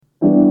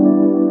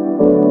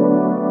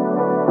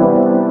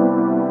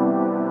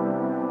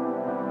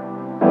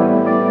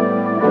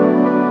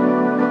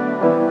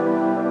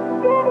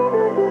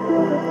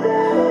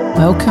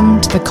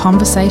welcome to the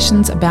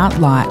Conversations About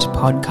Light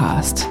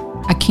podcast,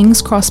 a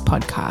King's Cross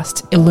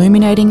podcast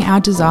illuminating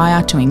our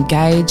desire to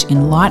engage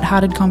in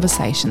light-hearted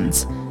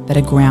conversations that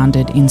are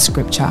grounded in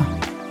Scripture.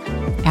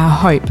 Our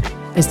hope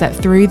is that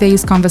through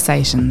these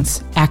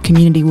conversations, our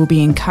community will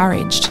be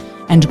encouraged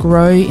and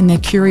grow in their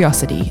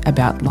curiosity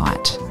about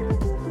light.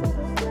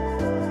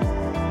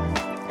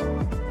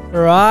 All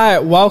right,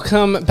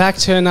 welcome back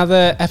to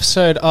another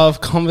episode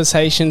of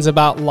Conversations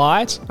About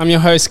Light. I'm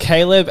your host,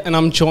 Caleb, and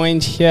I'm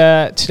joined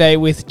here today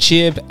with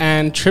Jibb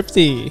and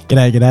Tripthi.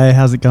 G'day,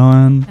 how's it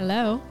going?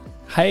 Hello.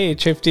 Hey,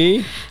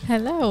 Tripthi.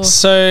 Hello.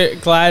 So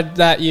glad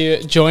that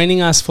you're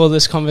joining us for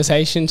this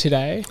conversation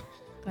today.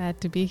 Glad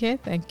to be here.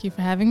 Thank you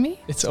for having me.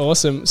 It's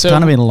awesome. So It's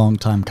kind of been a long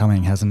time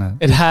coming, hasn't it?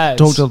 It has.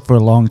 Talked for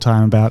a long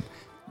time about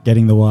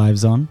getting the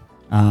wives on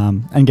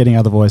and getting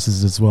other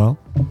voices as well.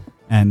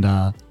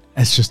 And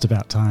it's just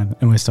about time,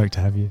 and we're stoked to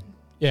have you.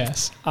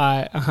 Yes,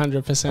 I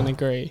 100%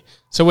 agree.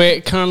 So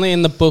we're currently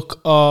in the book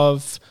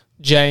of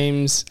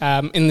James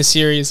in the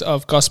series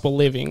of Gospel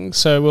Living.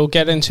 So we'll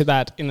get into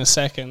that in a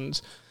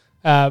second.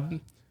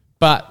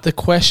 But the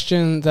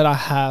question that I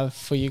have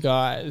for you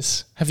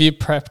guys, have you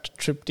prepped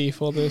Tripthi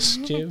for this,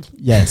 Jibb?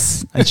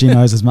 Yes, and she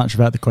knows as much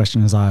about the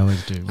question as I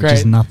always do, which Great.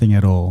 is nothing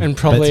at all. And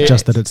probably but it's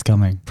just that it's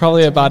coming.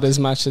 Probably about as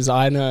much as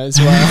I know as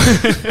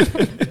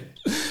well.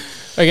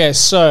 Okay,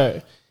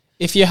 so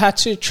if you had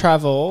to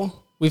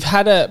travel, we've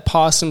had a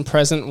past and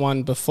present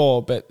one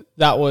before, but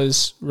that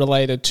was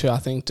related to, I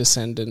think,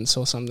 descendants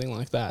or something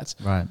like that.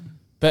 Right.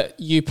 But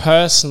you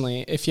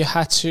personally, if you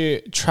had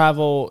to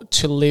travel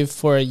to live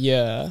for a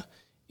year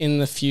in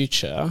the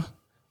future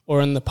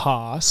or in the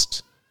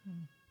past,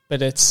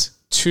 but it's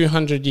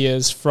 200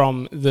 years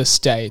from this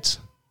date,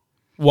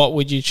 what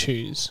would you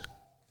choose?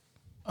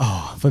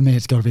 Oh, for me,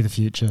 it's got to be the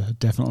future,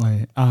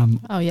 definitely.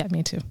 Oh, yeah,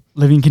 me too.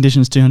 Living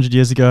conditions 200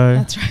 years ago.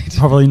 That's right.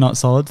 Probably not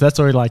solid. That's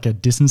already like a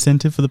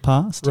disincentive for the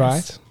past.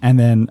 Right. And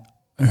then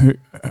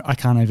I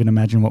can't even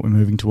imagine what we're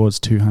moving towards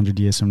 200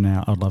 years from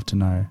now. I'd love to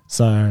know.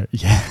 So,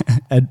 yeah,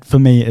 for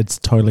me, it's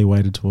totally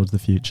weighted towards the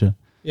future.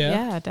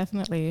 Yeah,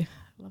 definitely.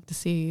 Love to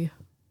see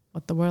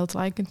what the world's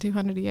like in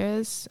 200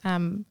 years.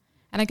 And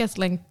I guess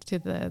linked to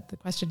the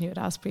question you had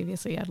asked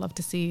previously, I'd love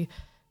to see,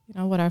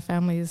 what our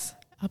family's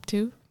up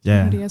to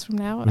 200 years from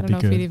now. I don't know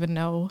if we'd even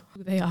know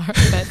who they are,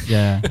 but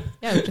yeah,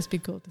 it would just be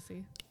cool to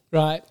see.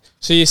 Right.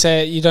 So you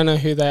say you don't know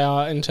who they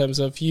are in terms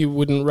of you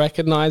wouldn't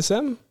recognize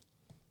them?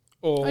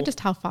 Or just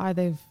how far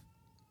they've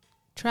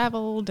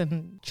traveled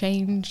and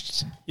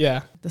changed.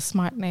 Yeah. The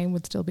smart name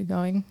would still be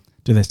going.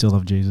 Do they still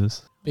love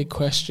Jesus? Big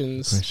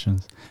questions.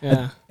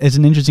 Yeah. It's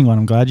an interesting one.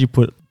 I'm glad you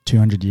put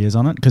 200 years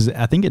on it because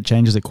I think it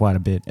changes it quite a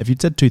bit. If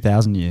you'd said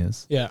 2,000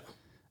 years. Yeah.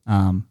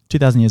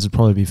 2,000 years would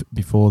probably be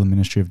before the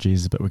ministry of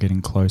Jesus, but we're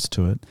getting close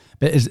to it.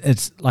 But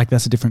it's like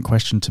that's a different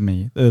question to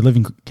me. The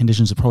living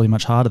conditions are probably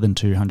much harder than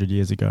 200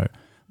 years ago,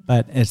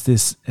 but it's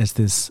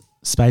this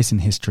space in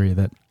history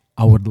that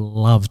I would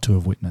love to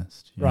have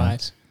witnessed.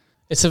 Right.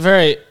 It's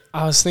I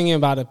was thinking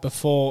about it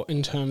before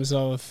in terms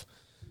of,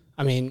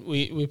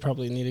 we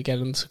probably need to get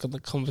into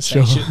the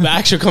conversation, the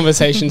actual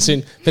conversation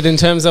soon. But in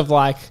terms of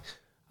I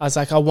was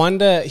like, I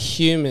wonder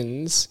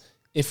humans,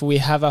 if we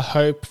have a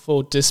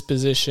hopeful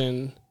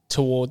disposition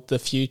toward the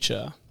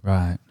future.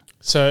 Right.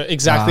 So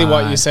exactly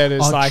what you said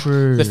is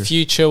true. The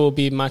future will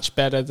be much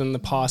better than the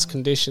past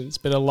conditions,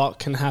 but a lot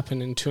can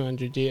happen in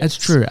 200 years. It's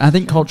true. I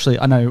think culturally,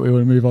 I know we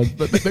want to move on,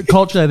 but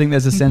culturally I think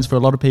there's a sense for a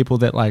lot of people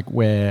that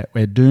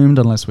we're doomed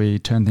unless we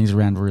turn things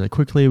around really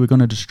quickly. We're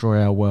going to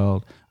destroy our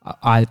world.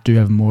 I do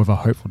have more of a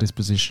hopeful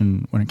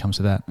disposition when it comes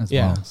to that as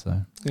well.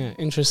 So yeah,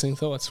 interesting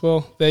thoughts.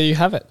 Well, there you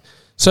have it.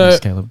 So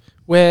thanks, Caleb.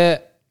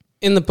 We're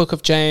in the book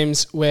of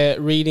James. We're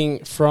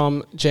reading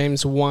from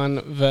James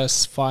 1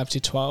 verse 5 to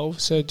 12.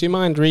 So do you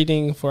mind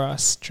reading for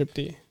us,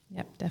 Tripthi?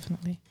 Yep,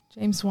 definitely.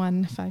 James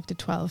 1, 5 to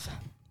 12.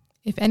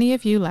 If any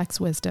of you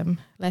lacks wisdom,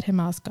 let him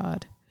ask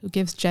God, who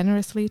gives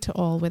generously to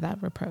all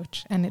without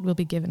reproach, and it will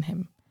be given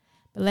him.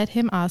 But let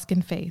him ask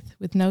in faith,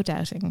 with no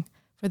doubting,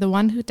 for the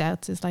one who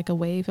doubts is like a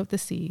wave of the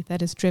sea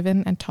that is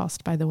driven and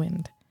tossed by the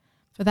wind.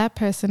 For that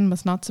person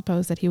must not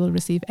suppose that he will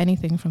receive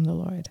anything from the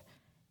Lord.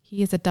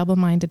 He is a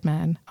double-minded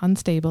man,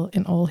 unstable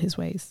in all his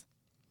ways.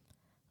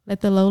 Let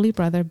the lowly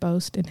brother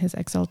boast in his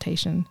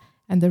exaltation,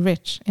 and the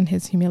rich in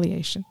his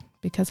humiliation,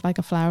 because like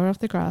a flower of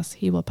the grass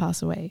he will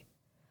pass away.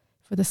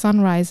 For the sun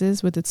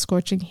rises with its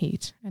scorching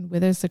heat, and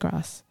withers the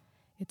grass.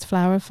 Its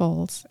flower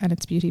falls, and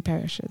its beauty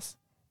perishes.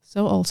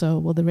 So also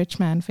will the rich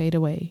man fade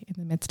away in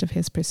the midst of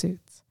his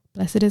pursuits.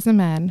 Blessed is the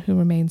man who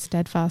remains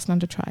steadfast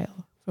under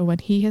trial, for when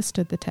he has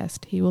stood the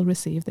test, he will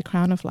receive the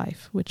crown of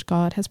life, which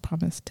God has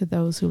promised to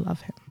those who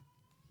love him.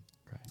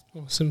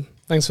 Awesome.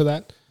 Thanks for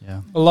that.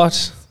 Yeah. A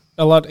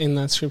lot in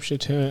that scripture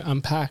to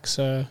unpack.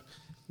 So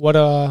what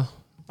are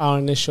our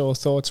initial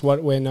thoughts,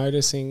 what we're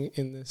noticing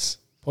in this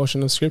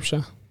portion of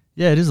scripture?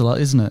 Yeah, it is a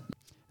lot, isn't it?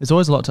 There's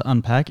always a lot to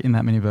unpack in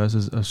that many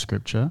verses of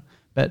scripture,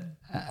 but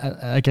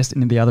I guess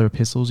in the other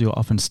epistles you'll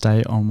often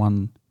stay on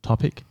one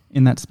topic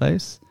in that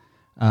space,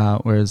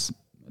 whereas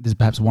this is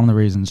perhaps one of the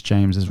reasons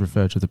James is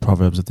referred to the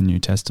Proverbs of the New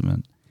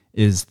Testament,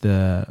 is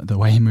the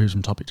way he moves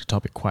from topic to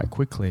topic quite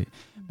quickly.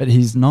 But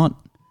he's not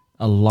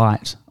a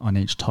light on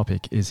each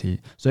topic, is he?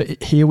 So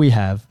here we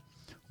have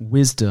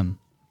wisdom.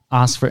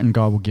 Ask for it and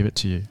God will give it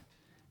to you.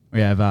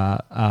 We have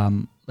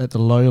let the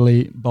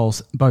lowly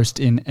boast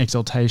in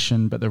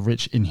exaltation, but the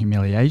rich in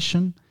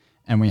humiliation.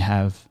 And we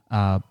have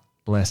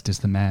blessed is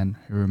the man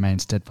who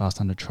remains steadfast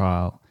under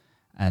trial,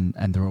 and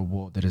the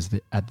reward that is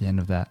at the end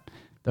of that.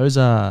 Those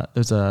are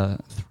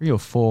 3 or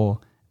 4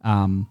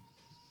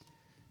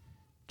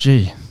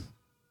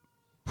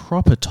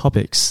 proper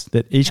topics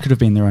that each could have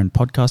been their own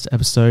podcast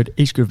episode,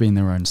 each could have been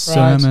their own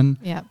sermon.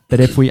 Yeah. But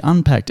if we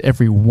unpacked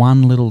every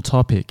one little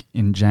topic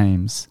in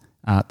James,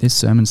 this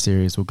sermon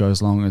series will go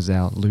as long as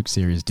our Luke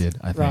series did,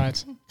 I think.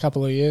 Right. A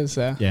couple of years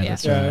there. Yeah,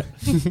 that's right.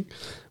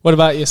 What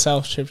about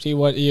yourself, Tripthi?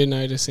 What are you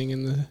noticing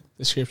in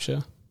the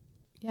scripture?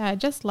 Yeah, I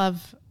just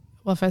love,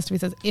 well, first he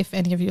says, if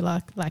any of you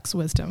lacks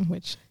wisdom,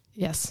 which,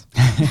 yes.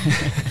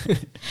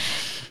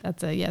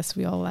 That's a yes,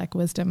 we all lack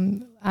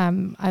wisdom.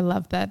 I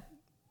love that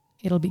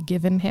it'll be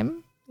given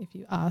him if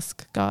you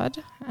ask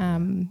God,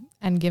 and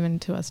given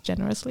to us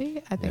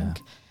generously. I think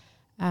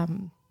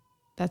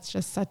that's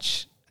just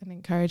such an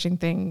encouraging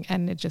thing,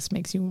 and it just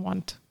makes you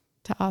want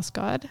to ask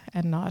God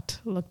and not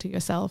look to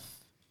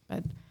yourself,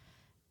 but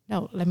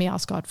no, let me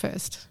ask God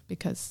first,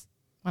 because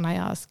when I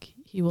ask,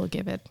 he will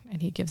give it,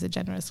 and he gives it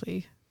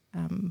generously.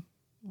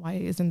 Why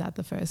isn't that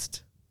the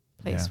first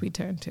place we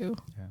turn to?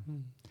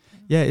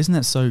 Yeah, isn't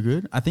that so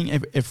good? I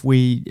think if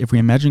we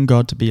imagine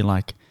God to be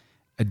like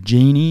a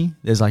genie,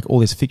 there's like all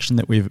this fiction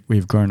that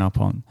we've grown up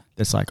on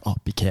that's like, oh,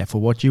 be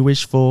careful what you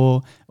wish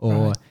for.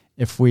 Or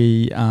if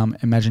we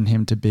imagine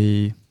him to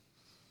be,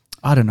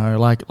 I don't know,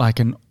 like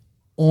an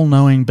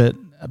all-knowing but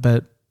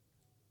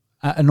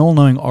an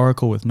all-knowing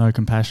oracle with no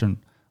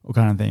compassion or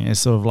kind of thing.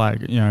 It's sort of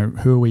like,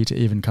 who are we to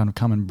even kind of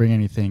come and bring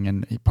anything,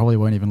 and he probably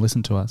won't even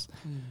listen to us.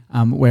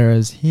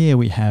 Whereas here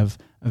we have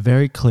a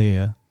very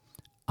clear,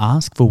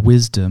 ask for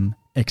wisdom,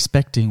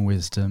 expecting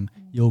wisdom,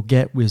 you'll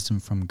get wisdom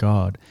from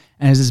God.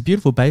 And there's this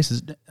beautiful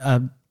basis.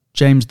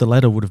 James, the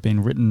letter would have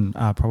been written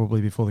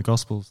probably before the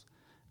Gospels,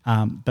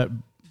 but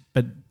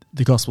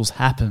the Gospels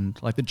happened,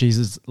 like that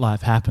Jesus'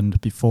 life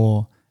happened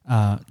before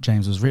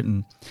James was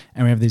written.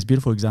 And we have these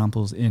beautiful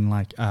examples in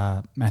like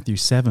Matthew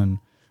 7,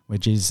 where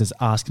Jesus says,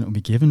 ask and it will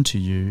be given to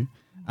you,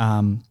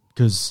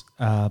 because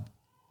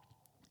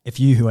if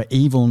you who are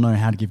evil know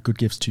how to give good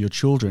gifts to your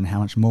children, how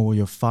much more will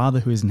your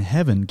Father who is in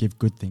heaven give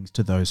good things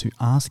to those who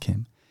ask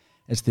him?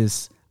 It's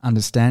this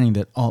understanding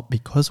that,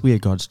 because we are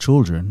God's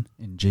children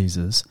in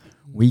Jesus,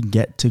 we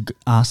get to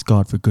ask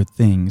God for good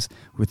things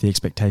with the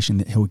expectation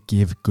that he'll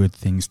give good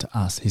things to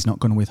us. He's not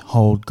going to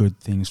withhold good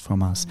things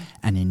from us,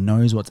 and he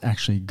knows what's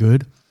actually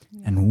good,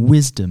 and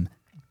wisdom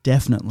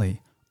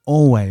definitely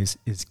always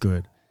is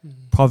good.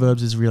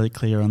 Proverbs is really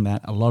clear on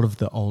that. A lot of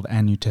the Old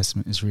and New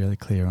Testament is really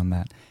clear on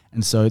that.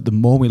 And so the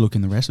more we look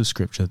in the rest of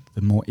Scripture,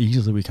 the more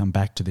easily we come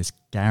back to this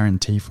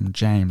guarantee from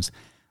James.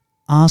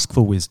 Ask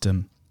for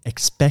wisdom,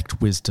 expect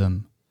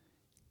wisdom,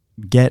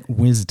 get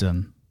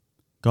wisdom.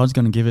 God's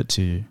going to give it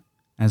to you.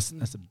 That's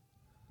a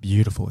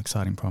beautiful,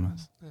 exciting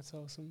promise. That's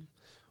awesome.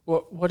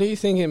 What do you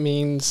think it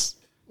means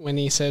when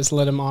he says,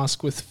 let him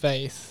ask with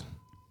faith,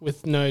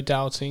 with no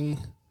doubting?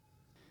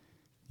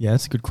 Yeah,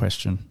 that's a good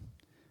question.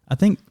 I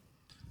think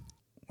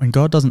when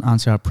God doesn't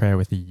answer our prayer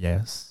with a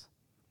yes,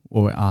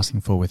 or we're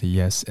asking for with a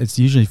yes, it's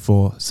usually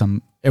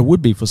it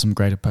would be for some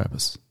greater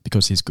purpose,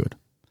 because he's good.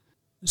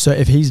 So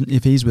if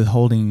he's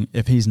withholding,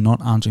 if he's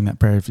not answering that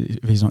prayer, if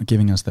he's not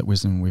giving us that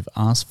wisdom we've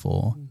asked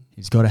for,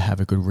 he's got to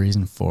have a good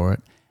reason for it.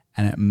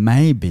 And it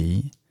may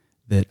be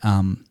that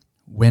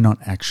we're not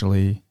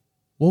actually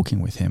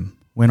walking with him.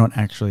 We're not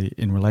actually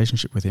in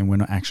relationship with him. We're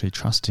not actually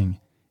trusting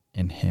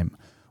in him.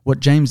 What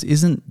James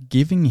isn't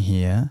giving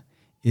here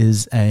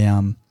is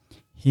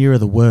here are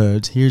the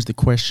words, here's the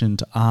question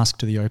to ask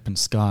to the open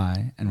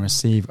sky and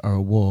receive a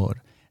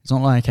reward. It's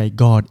not like, hey,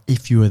 God,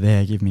 if you are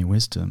there, give me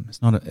wisdom.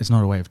 It's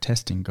not a way of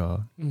testing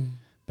God,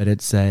 but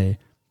it's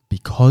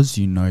because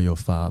you know your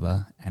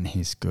Father and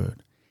he's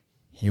good,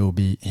 he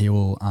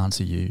will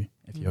answer you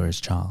if you're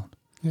his child.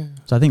 Yeah.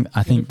 So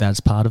I think that's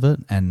part of it,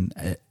 and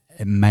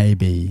it may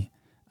be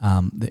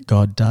that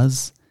God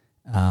does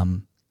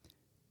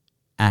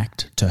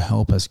act to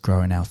help us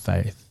grow in our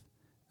faith,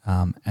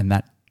 and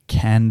that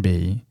can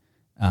be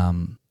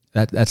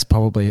that's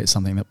probably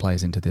something that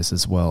plays into this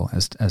as well,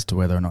 as to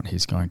whether or not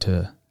he's going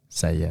to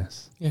say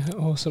yes. Yeah,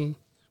 awesome.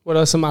 What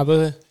are some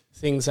other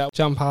things that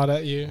jump out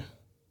at you?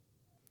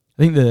 I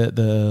think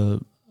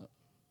the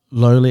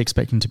lowly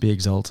expecting to be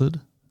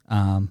exalted,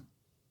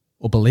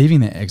 or believing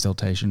their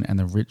exaltation, and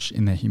the rich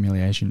in their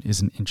humiliation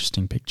is an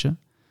interesting picture.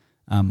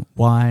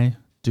 Why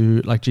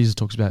do, like Jesus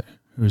talks about,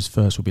 who's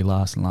first will be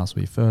last and last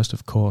will be first,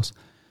 of course.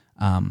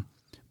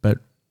 But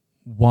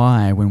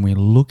why, when we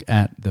look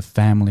at the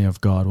family of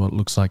God, what it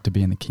looks like to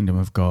be in the kingdom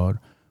of God,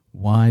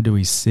 why do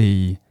we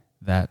see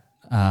that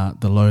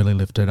the lowly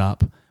lifted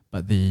up,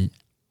 but the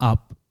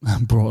up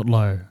brought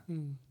low?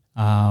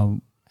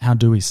 How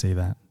do we see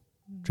that,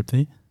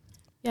 Tripthi?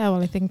 Yeah,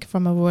 well, I think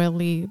from a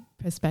worldly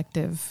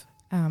perspective,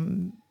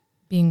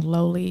 being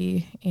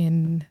lowly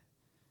in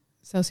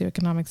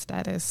socioeconomic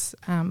status,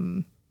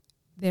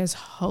 there's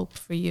hope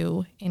for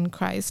you in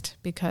Christ,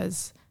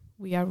 because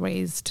we are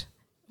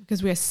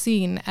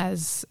seen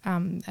as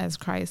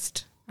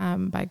Christ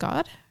by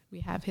God.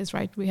 We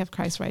have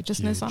Christ's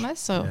righteousness on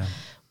us. So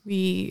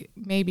we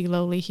may be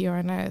lowly here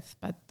on earth,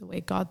 but the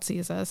way God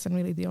sees us, and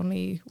really the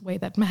only way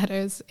that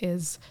matters,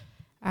 is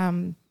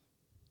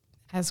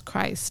as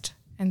Christ.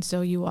 And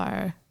so you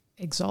are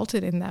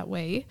exalted in that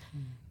way.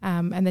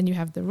 And then you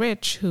have the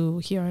rich who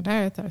here on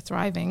earth are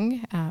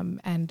thriving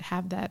and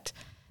have that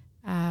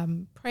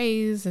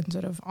praise and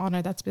sort of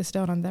honor that's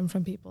bestowed on them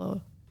from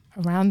people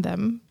around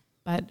them.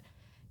 But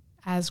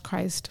as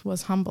Christ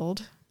was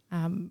humbled,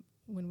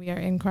 when we are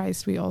in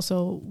Christ, we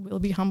also will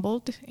be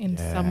humbled in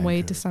some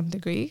way to some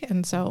degree.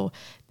 And so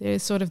there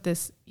is sort of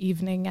this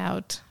evening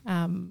out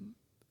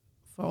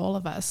for all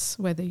of us,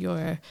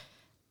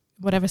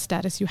 whatever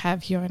status you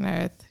have here on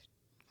earth,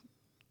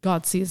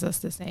 God sees us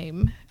the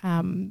same,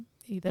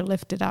 either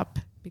lifted up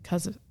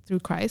through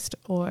Christ,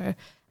 or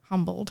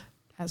humbled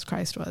as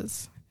Christ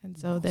was. And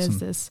so there's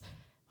this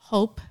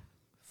hope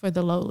for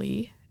the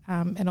lowly,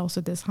 and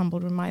also this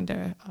humble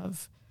reminder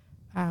of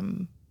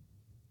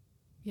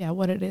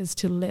what it is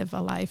to live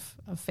a life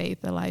of faith,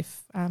 a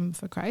life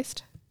for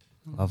Christ.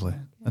 Lovely.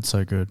 That's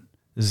so good.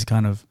 This is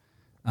kind of,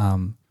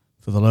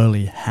 for the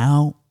lowly,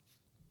 how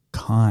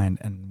kind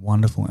and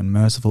wonderful and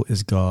merciful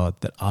is God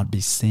that I'd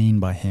be seen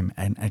by him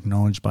and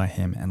acknowledged by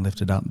him and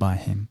lifted up by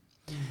him.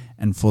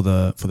 And for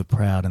the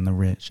proud and the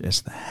rich,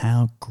 it's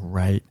how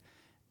great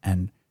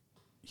and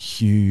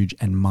huge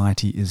and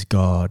mighty is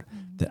God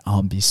that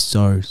I'll be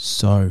so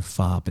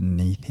far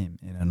beneath him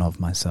in and of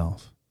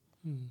myself.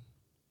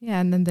 Yeah,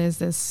 and then there's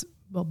this,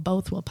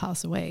 both will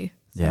pass away.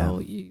 So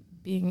you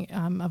being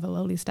of a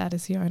lowly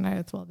status here on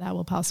earth, that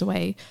will pass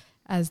away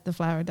as the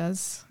flower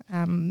does.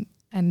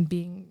 And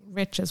being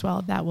rich as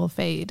well, that will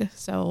fade.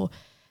 So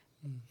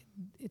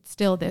it's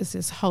still, there's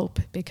this hope,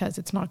 because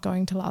it's not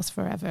going to last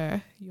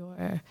forever.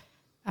 Your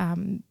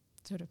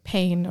sort of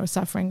pain or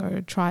suffering or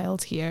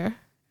trials here,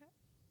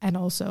 and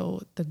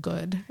also the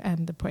good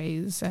and the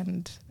praise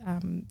and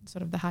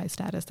sort of the high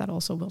status, that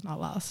also will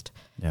not last.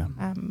 Yeah.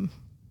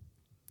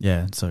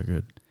 It's so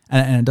good.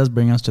 And it does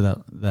bring us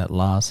to that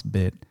last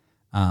bit.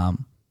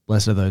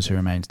 Blessed are those who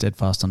remain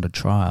steadfast under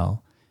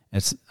trial.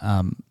 It's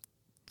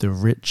the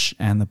rich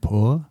and the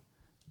poor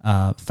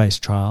face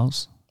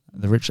trials.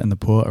 The rich and the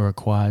poor are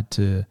required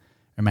to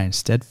remain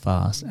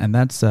steadfast, and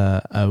that's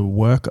a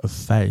work of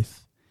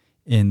faith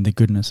in the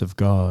goodness of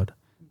God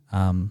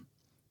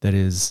that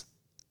is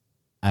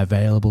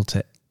available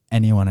to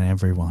anyone and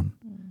everyone.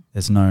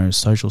 There's no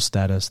social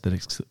status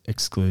that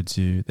excludes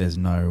you. There's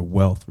no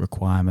wealth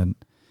requirement.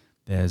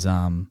 There's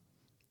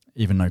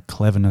even no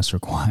cleverness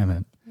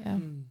requirement,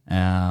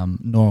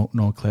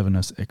 nor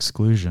cleverness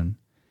exclusion.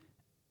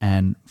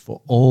 And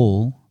for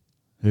all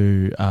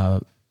who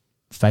are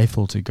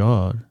faithful to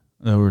God,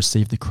 they will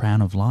receive the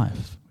crown of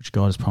life, which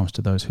God has promised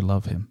to those who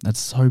love him. That's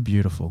so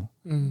beautiful.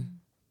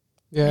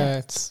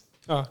 It's...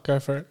 Oh, go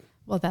for it.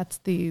 Well, that's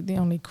the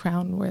only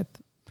crown worth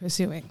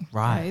pursuing,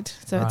 right?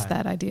 So it's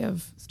that idea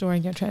of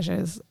storing your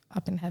treasures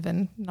up in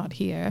heaven, not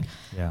here.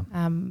 Yeah.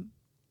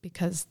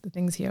 Because the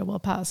things here will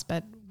pass,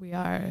 but we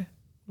are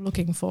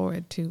looking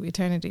forward to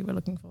eternity. We're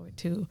looking forward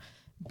to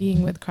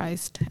being with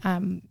Christ.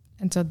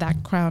 And so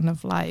that crown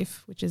of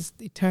life, which is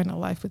eternal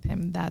life with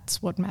him,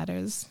 that's what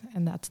matters.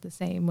 And that's the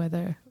same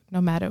no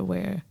matter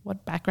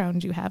what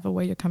background you have or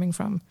where you're coming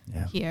from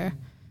here,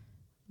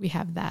 we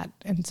have that.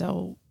 And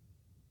so,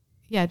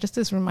 just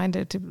this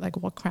reminder to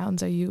what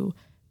crowns are you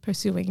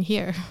pursuing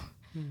here?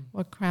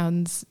 What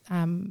crowns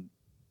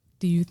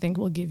do you think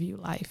will give you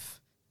life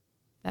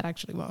that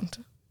actually won't?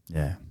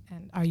 Yeah.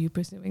 And are you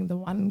pursuing the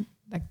one,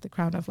 the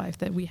crown of life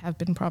that we have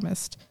been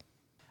promised?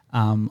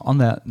 On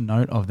that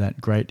note of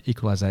that great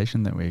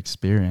equalization that we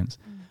experience,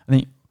 I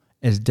think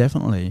it's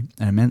definitely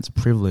an immense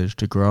privilege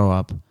to grow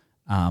up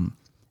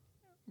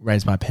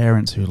raised by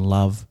parents who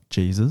love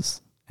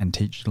Jesus and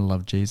teach you to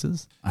love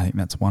Jesus. I think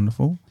that's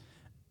wonderful.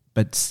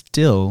 But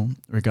still,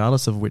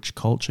 regardless of which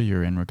culture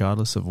you're in,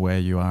 regardless of where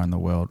you are in the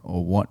world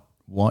or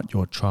what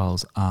your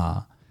trials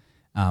are,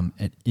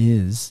 it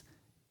is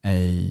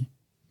a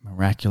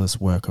miraculous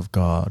work of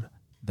God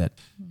that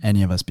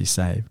any of us be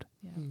saved.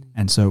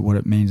 And so what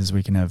it means is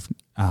we can have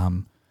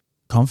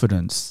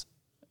confidence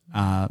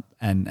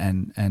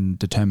and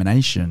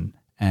determination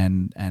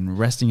and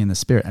resting in the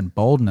Spirit and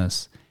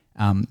boldness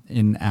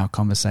in our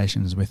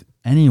conversations with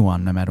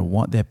anyone, no matter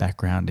what their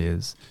background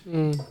is.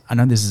 I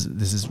know this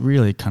is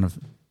really kind of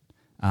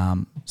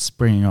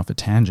springing off a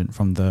tangent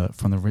from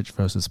the rich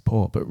versus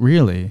poor, but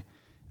really,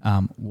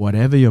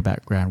 whatever your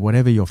background,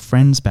 whatever your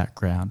friend's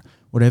background,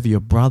 whatever your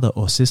brother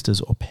or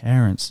sister's or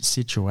parents'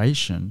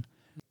 situation,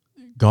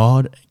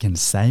 God can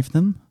save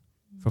them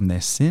from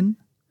their sin.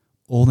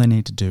 All they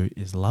need to do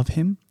is love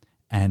him,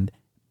 and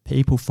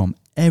people from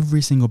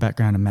every single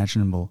background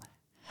imaginable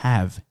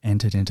have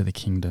entered into the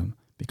kingdom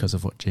because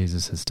of what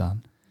Jesus has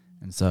done.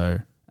 And so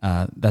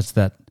that's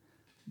that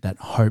that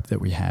hope that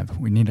we have.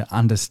 We need to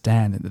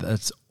understand that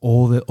that's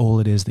all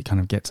it is that kind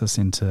of gets us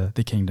into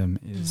the kingdom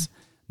is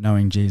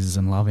knowing Jesus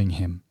and loving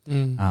him,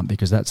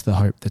 because that's the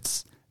hope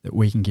that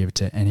we can give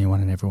to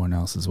anyone and everyone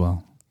else as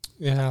well.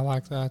 Yeah, I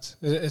like that.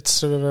 It's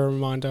sort of a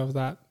reminder of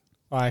that,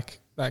 like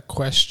that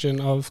question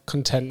of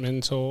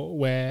contentment, or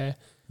where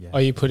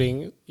are you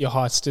putting your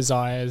heart's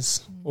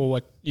desires, or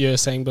what you're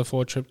saying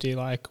before, Tripthi,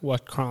 like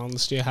what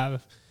crowns do you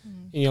have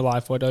in your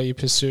life? What are you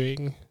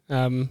pursuing?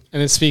 And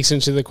it speaks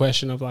into the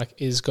question of like,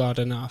 is God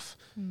enough?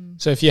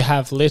 So if you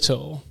have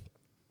little,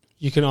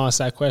 you can ask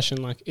that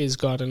question, like, is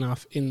God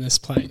enough in this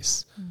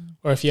place?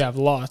 Or if you have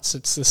lots,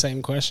 it's the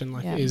same question,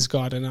 like, is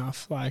God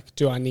enough? Like,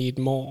 do I need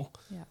more?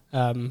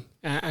 And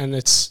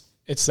it's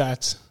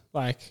that,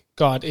 like,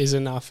 God is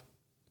enough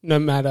no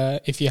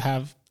matter if you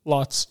have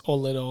lots or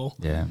little.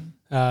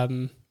 I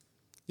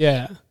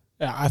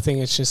think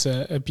it's just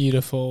a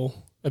beautiful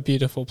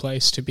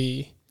place to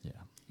be.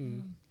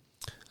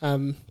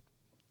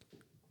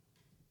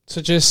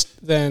 So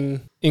just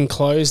then, in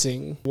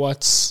closing,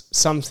 what's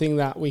something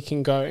that we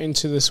can go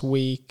into this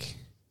week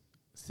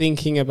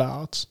thinking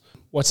about?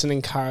 What's an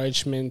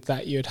encouragement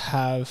that you'd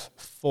have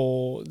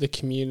for the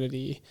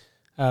community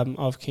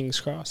of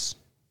King's Cross?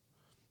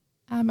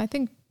 I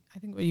think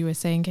what you were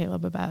saying,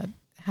 Caleb, about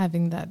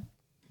having that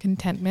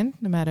contentment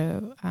no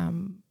matter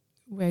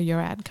where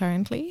you're at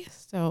currently.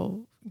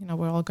 So,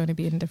 we're all going to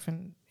be in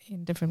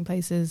different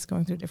places,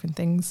 going through different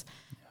things.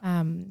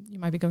 You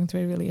might be going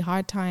through a really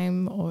hard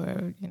time,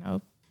 or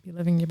be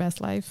living your best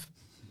life,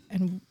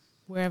 and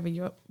wherever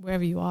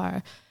you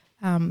are,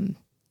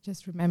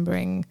 just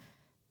remembering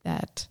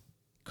that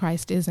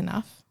Christ is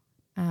enough.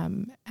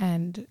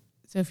 And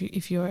so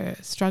if you're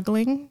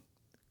struggling,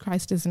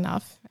 Christ is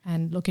enough,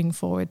 and looking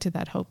forward to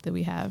that hope that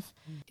we have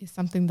is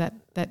something that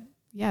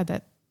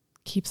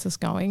keeps us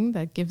going,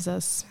 that gives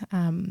us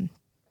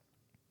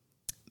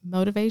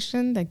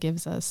motivation, that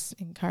gives us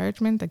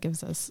encouragement, that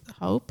gives us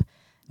hope.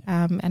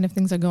 And if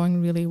things are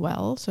going really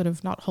well, sort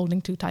of not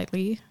holding too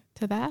tightly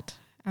to that,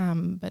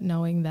 but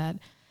knowing that,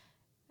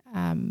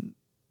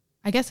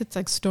 I guess it's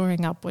like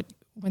storing up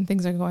when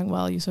things are going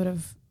well, you sort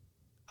of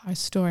are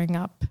storing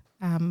up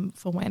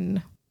for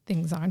when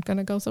things aren't going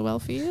to go so well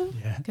for you,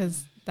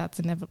 because that's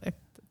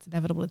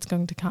inevitable. It's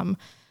going to come.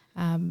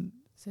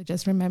 So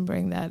just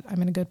remembering that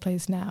I'm in a good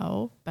place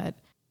now, but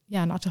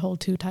not to hold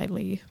too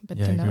tightly, but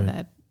to know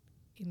that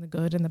in the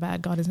good and the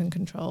bad, God is in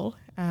control.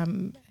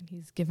 And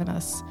he's given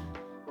us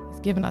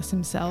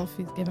himself.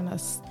 He's given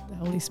us the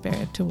Holy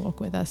Spirit to walk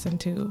with us and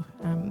to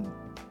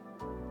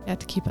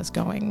keep us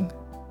going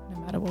no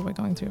matter what we're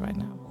going through right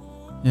now.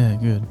 Yeah,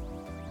 good.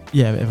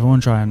 Yeah, if I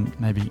want to try and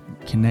maybe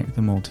connect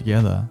them all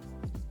together,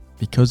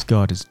 because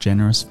God is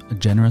generous, a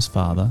generous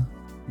Father,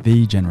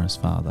 the generous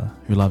Father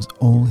who loves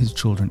all his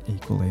children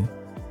equally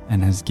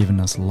and has given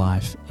us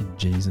life in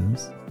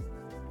Jesus,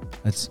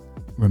 let's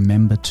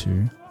remember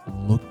to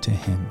look to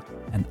him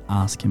and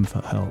ask him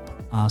for help,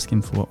 ask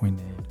him for what we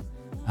need.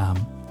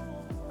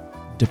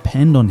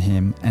 Depend on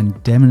him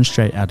and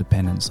demonstrate our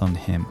dependence on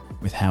him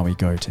with how we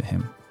go to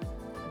him.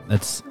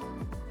 That's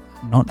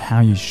not how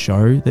you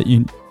show that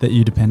you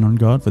depend on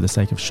God for the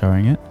sake of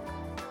showing it,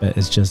 but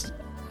it's just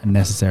a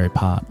necessary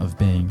part of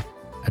being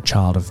a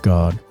child of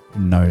God who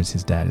knows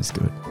his dad is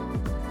good.